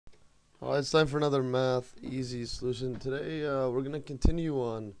Alright, it's time for another math easy solution. Today, we're gonna continue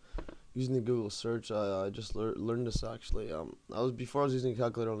on using the Google search. I just learned this actually. Before I was using a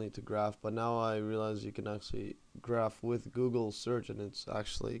calculator only to graph, but now I realize you can actually graph with Google search, and it's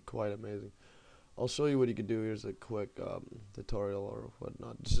actually quite amazing. I'll show you what you can do. Here's a quick tutorial or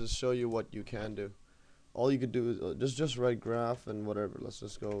whatnot, just to show you what you can do. All you could do is just write graph and whatever. Let's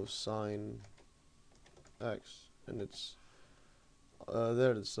just go sine x, and it's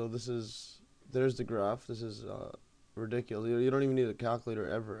there it is. So there's the graph. This is ridiculous. You don't even need a calculator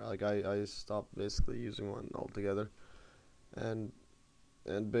ever. Like I stopped basically using one altogether, and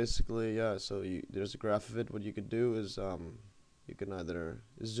basically yeah. So there's a graph of it. What you could do is you can either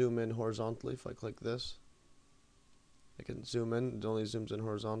zoom in horizontally. If I click this, I can zoom in. It only zooms in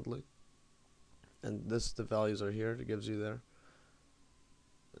horizontally, and the values are here. It gives you there.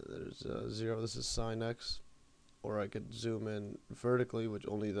 There's 0. This is sine x. Or I could zoom in vertically, which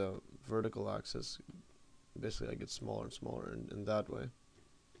only the vertical axis, basically I get smaller and smaller in that way.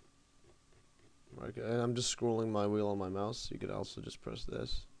 Okay, and I'm just scrolling my wheel on my mouse. You could also just press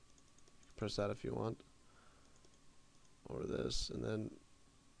this. Press that if you want. Or this, and then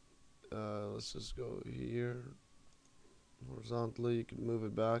let's just go here. Horizontally, you could move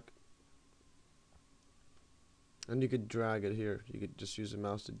it back. And you could drag it here. You could just use the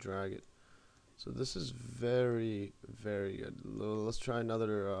mouse to drag it. So this is very, very good. Let's try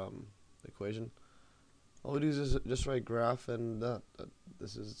another equation. All we do is just write graph, and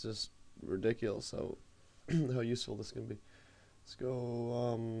this is just ridiculous. So how useful this can be. Let's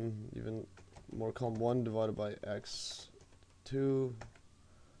go even more calm. 1 divided by x2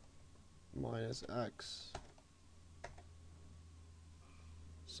 minus x.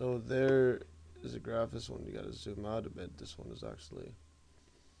 So there is a graph. This one you gotta zoom out a bit. This one is actually.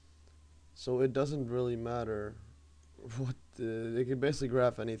 So it doesn't really matter what it can basically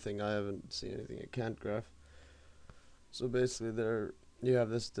graph anything. I haven't seen anything it can't graph. So basically, there you have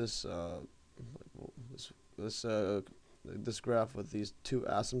this graph with these two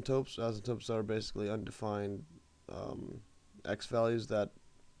asymptotes. Asymptotes are basically undefined x values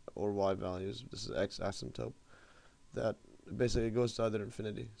or y values. This is x asymptote that basically goes to either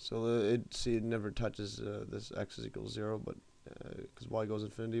infinity. So it never touches this x is equals 0, but because y goes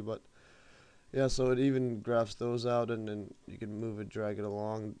infinity, but yeah, so it even graphs those out, and then you can move it, drag it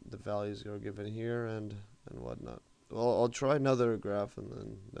along. The values are given here and whatnot. Well, I'll try another graph, and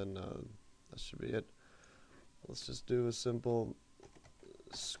then that should be it. Let's just do a simple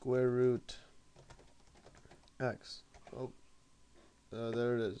square root x. Oh,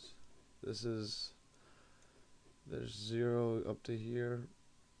 there it is. There's 0 up to here.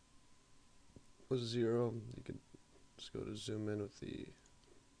 Was 0. You could just go to zoom in with the.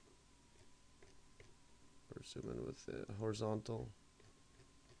 Or zoom in with the horizontal,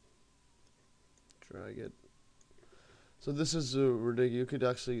 drag it. So this is ridiculous. You could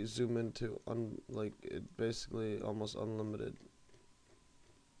actually zoom into like it basically almost unlimited.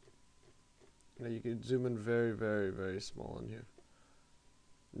 Yeah, you could zoom in very, very, very small in here.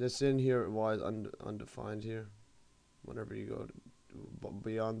 This in here, y is undefined here. Whenever you go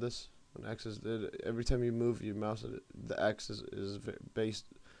beyond this, when x is every time you move your mouse, the x is based.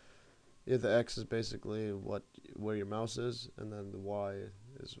 Yeah, the x is basically where your mouse is, and then the y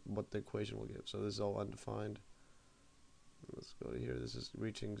is what the equation will give. So this is all undefined. Let's go to here. This is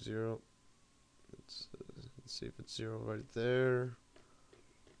reaching 0. Let's see if it's 0 right there.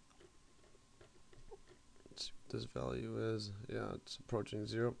 Let's see what this value is. Yeah, it's approaching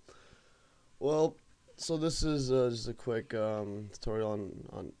 0. Well, so this is just a quick tutorial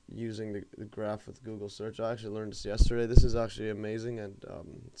on using the graph with Google search. I actually learned this yesterday. This is actually amazing, and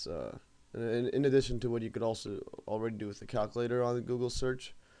it's in addition to what you could also already do with the calculator on the Google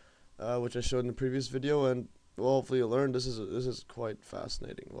search, which I showed in the previous video, and well, hopefully you learned. This is quite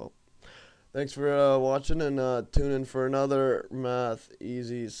fascinating. Well, thanks for watching, and tune in for another math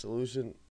easy solution.